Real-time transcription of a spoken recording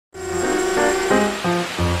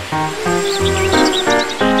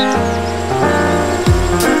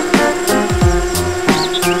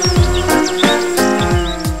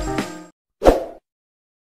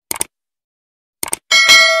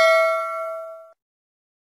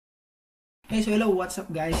Hey, so hello, what's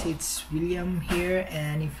up guys, it's William here,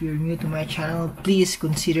 and if you're new to my channel, please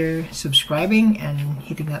consider subscribing and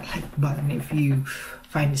hitting that like button if you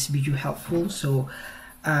find this video helpful. So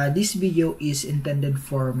this video is intended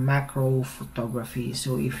for macro photography.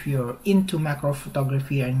 So if you're into macro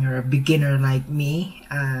photography and you're a beginner like me,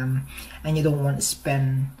 and you don't want to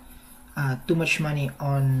spend too much money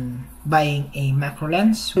on buying a macro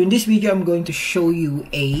lens, so in this video I'm going to show you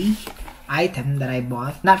a item that I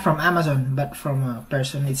bought, not from Amazon but from a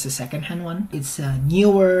person. It's a second-hand one. It's a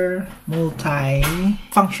newer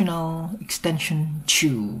multi-functional extension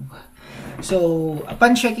tube. So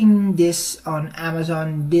upon checking this on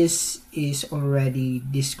Amazon, this is already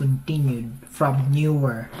discontinued from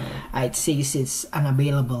newer. It says it's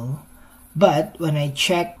unavailable. But when I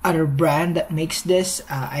check other brand that makes this,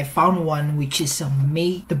 I found one which is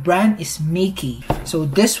the brand is Makey. So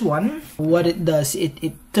this one, what it does,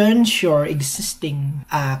 it turns your existing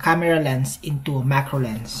camera lens into a macro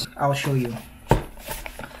lens. I'll show you.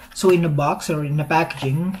 So in the box or in the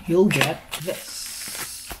packaging, you'll get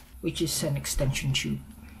this, which is an extension tube.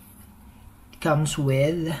 It comes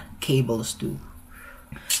with cables too.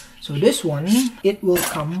 So this one, it will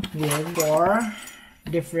come with 4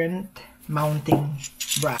 different mounting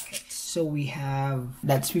brackets. So we have,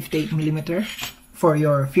 that's 58mm for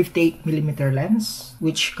your 58mm lens,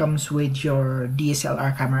 which comes with your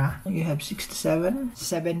DSLR camera. You have 67,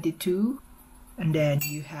 72, and then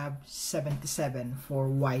you have 77 for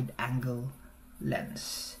wide angle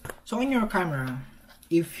lens. So on your camera,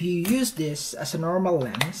 if you use this as a normal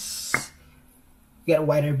lens, you get a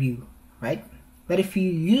wider view, right? But if you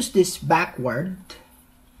use this backward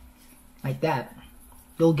like that,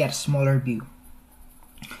 you'll get a smaller view.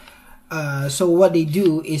 So what they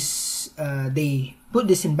do is they put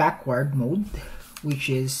this in backward mode, which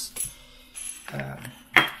is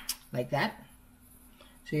like that.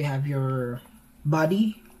 So you have your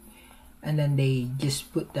body, and then they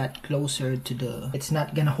just put that closer to the, it's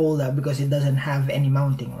not gonna hold up because it doesn't have any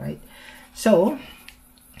mounting, right? So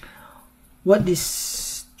what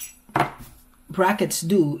these brackets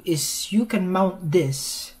do is you can mount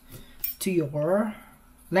this to your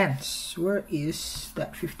lens. Where is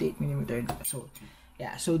that 58mm? So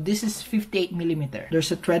yeah, so this is 58mm. There's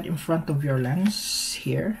a thread in front of your lens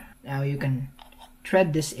here. Now you can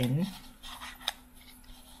thread this in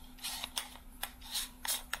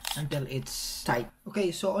until it's tight.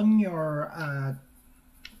 Okay, so on your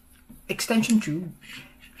extension tube,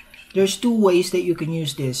 there's 2 ways that you can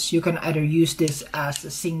use this. You can either use this as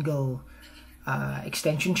a single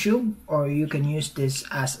extension tube, or you can use this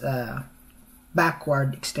as a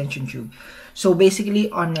backward extension tube. So basically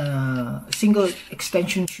on a single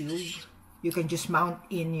extension tube, you can just mount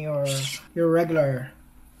in your regular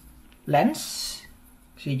lens.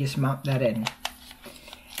 So you just mount that in,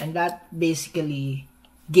 and that basically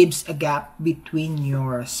gives a gap between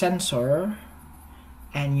your sensor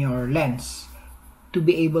and your lens to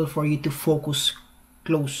be able for you to focus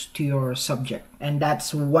close to your subject. And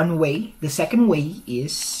that's one way. The second way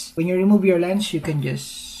is when you remove your lens, you can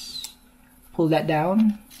just pull that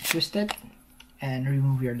down, twist it, and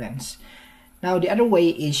remove your lens. Now the other way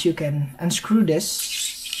is you can unscrew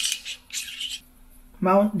this,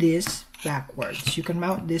 mount this backwards. You can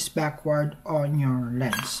mount this backward on your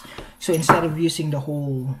lens. So instead of using the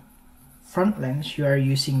whole front lens, you are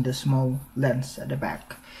using the small lens at the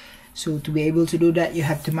back. So to be able to do that, you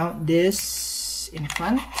have to mount this in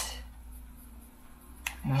front.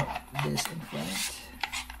 Mount this in front.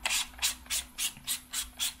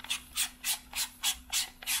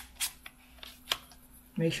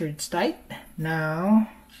 Make sure it's tight. Now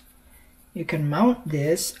you can mount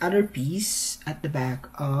this other piece at the back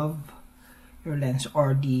of your lens,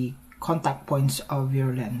 or the contact points of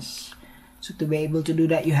your lens. So to be able to do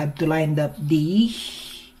that, you have to line up the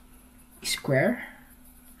square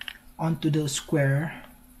onto the square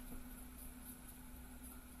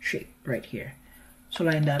shape right here. So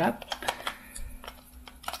line that up.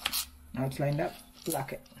 Now it's lined up.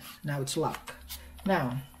 Lock it. Now it's locked.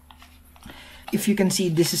 Now if you can see,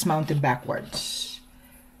 this is mounted backwards.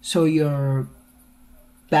 So your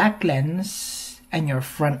back lens and your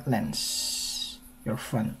front lens,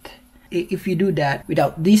 if you do that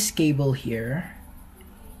without this cable here,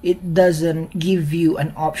 it doesn't give you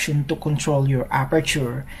an option to control your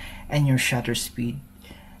aperture and your shutter speed.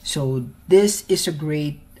 So this is a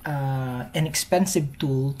great inexpensive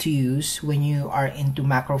tool to use when you are into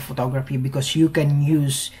macro photography, because you can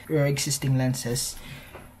use your existing lenses.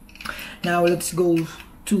 Now let's go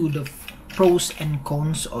to the pros and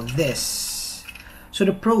cons of this. So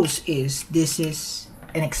the pros is this is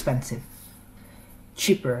inexpensive,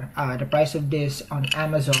 cheaper. The price of this on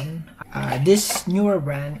Amazon This newer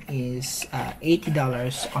brand is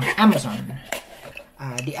 $80 on Amazon.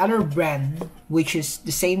 The other brand, which is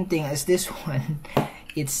the same thing as this one,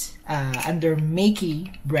 it's under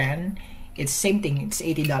Makey brand. It's same thing. It's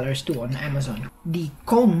 $80 too on Amazon. The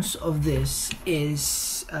cons of this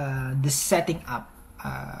is the setting up.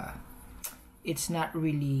 It's not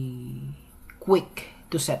really quick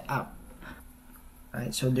to set up.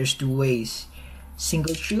 Right, so there's two ways.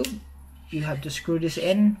 Single tube, you have to screw this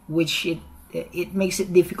in, which it makes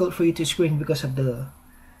it difficult for you to screw in because of the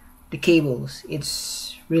cables.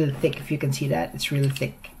 It's really thick. If you can see that, it's really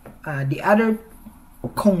thick. The other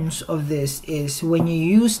cons of this is when you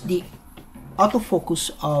use the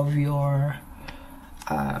autofocus of your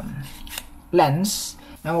lens.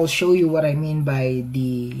 Now I'll show you what I mean by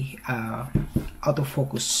the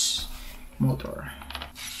autofocus motor.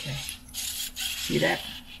 Okay, see that?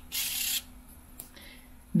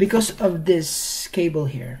 Because of this cable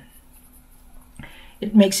here,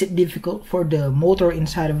 it makes it difficult for the motor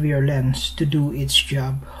inside of your lens to do its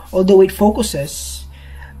job. Although it focuses,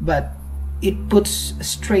 but it puts a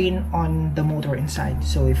strain on the motor inside.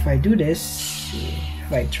 So if I do this,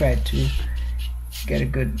 if I try to get a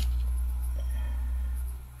good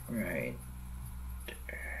right,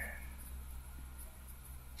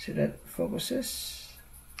 so that focuses.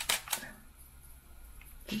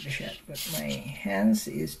 Take a shot, but my hands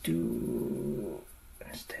is too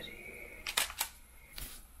steady.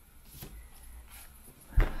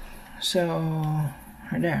 So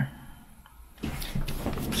right there.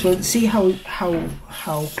 So see how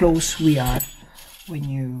close we are when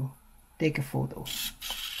you take a photo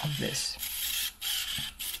of this.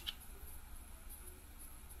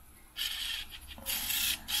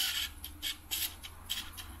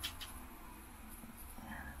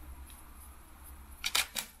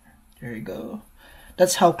 There you go.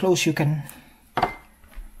 That's how close you can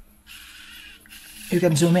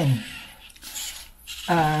zoom in.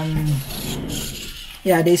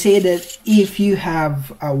 Yeah, they say that if you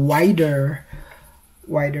have a wider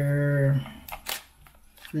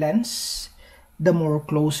lens, the more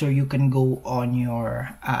closer you can go on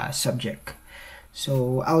your subject.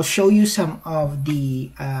 So I'll show you some of the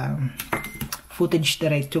footage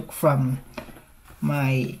that I took from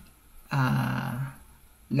my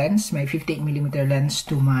lens, my 58mm lens,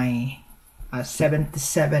 to my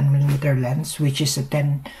 77mm lens, which is a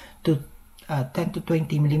 10 to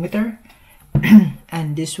 20mm,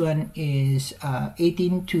 and this one is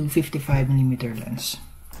 18 to 55mm lens.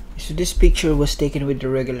 So this picture was taken with the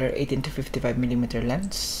regular 18 to 55mm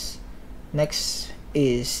lens. Next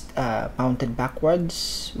is mounted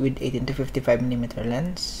backwards with 18 to 55mm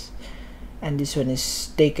lens, and this one is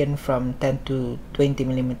taken from 10 to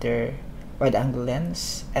 20mm wide angle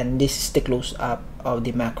lens, and this is the close-up of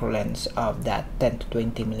the macro lens of that 10 to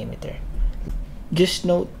 20mm. Just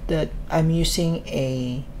note that I'm using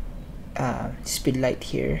a speed light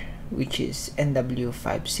here, which is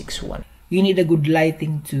NW561. You need a good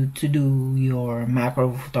lighting to do your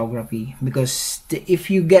macro photography, because if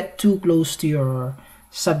you get too close to your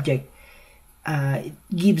subject, it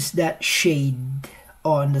gives that shade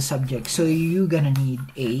on the subject. So you're gonna need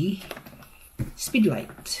a speed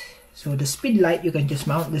light. So the speed light, you can just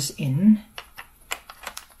mount this in,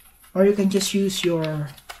 or you can just use your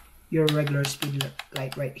regular speed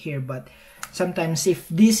light right here. But sometimes if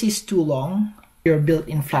this is too long, your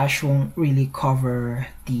built-in flash won't really cover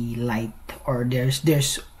the light, or there's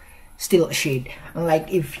still a shade.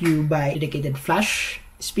 Unlike if you buy a dedicated flash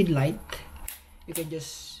speed light, you can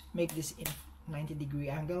just make this in 90-degree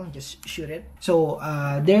angle and just shoot it. So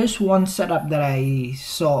there's one setup that I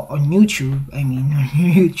saw on YouTube.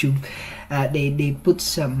 They put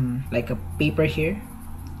some like a paper here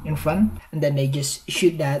in front, and then they just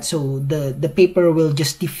shoot that, so the paper will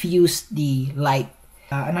just diffuse the light.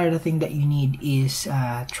 Another thing that you need is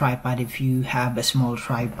a tripod. If you have a small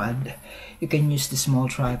tripod, you can use the small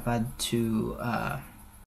tripod to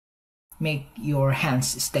make your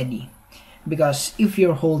hands steady, because if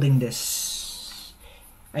you're holding this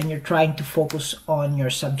and you're trying to focus on your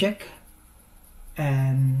subject,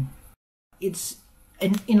 and it's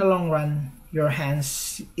in the long run, your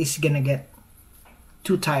hands is gonna get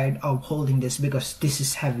too tired of holding this, because this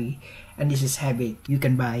is heavy and this is heavy. You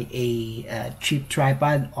can buy a cheap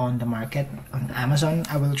tripod on the market on Amazon.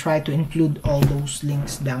 I will try to include all those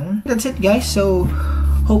links down. That's it, guys. So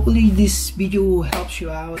hopefully this video helps you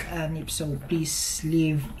out, and if so, please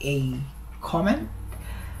leave a comment.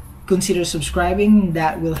 Consider subscribing.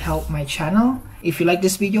 That will help my channel. If you like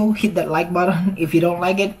this video, hit that like button. If you don't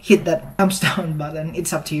like it, hit that thumbs down button.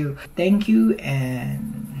 It's up to you. Thank you,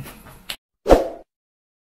 and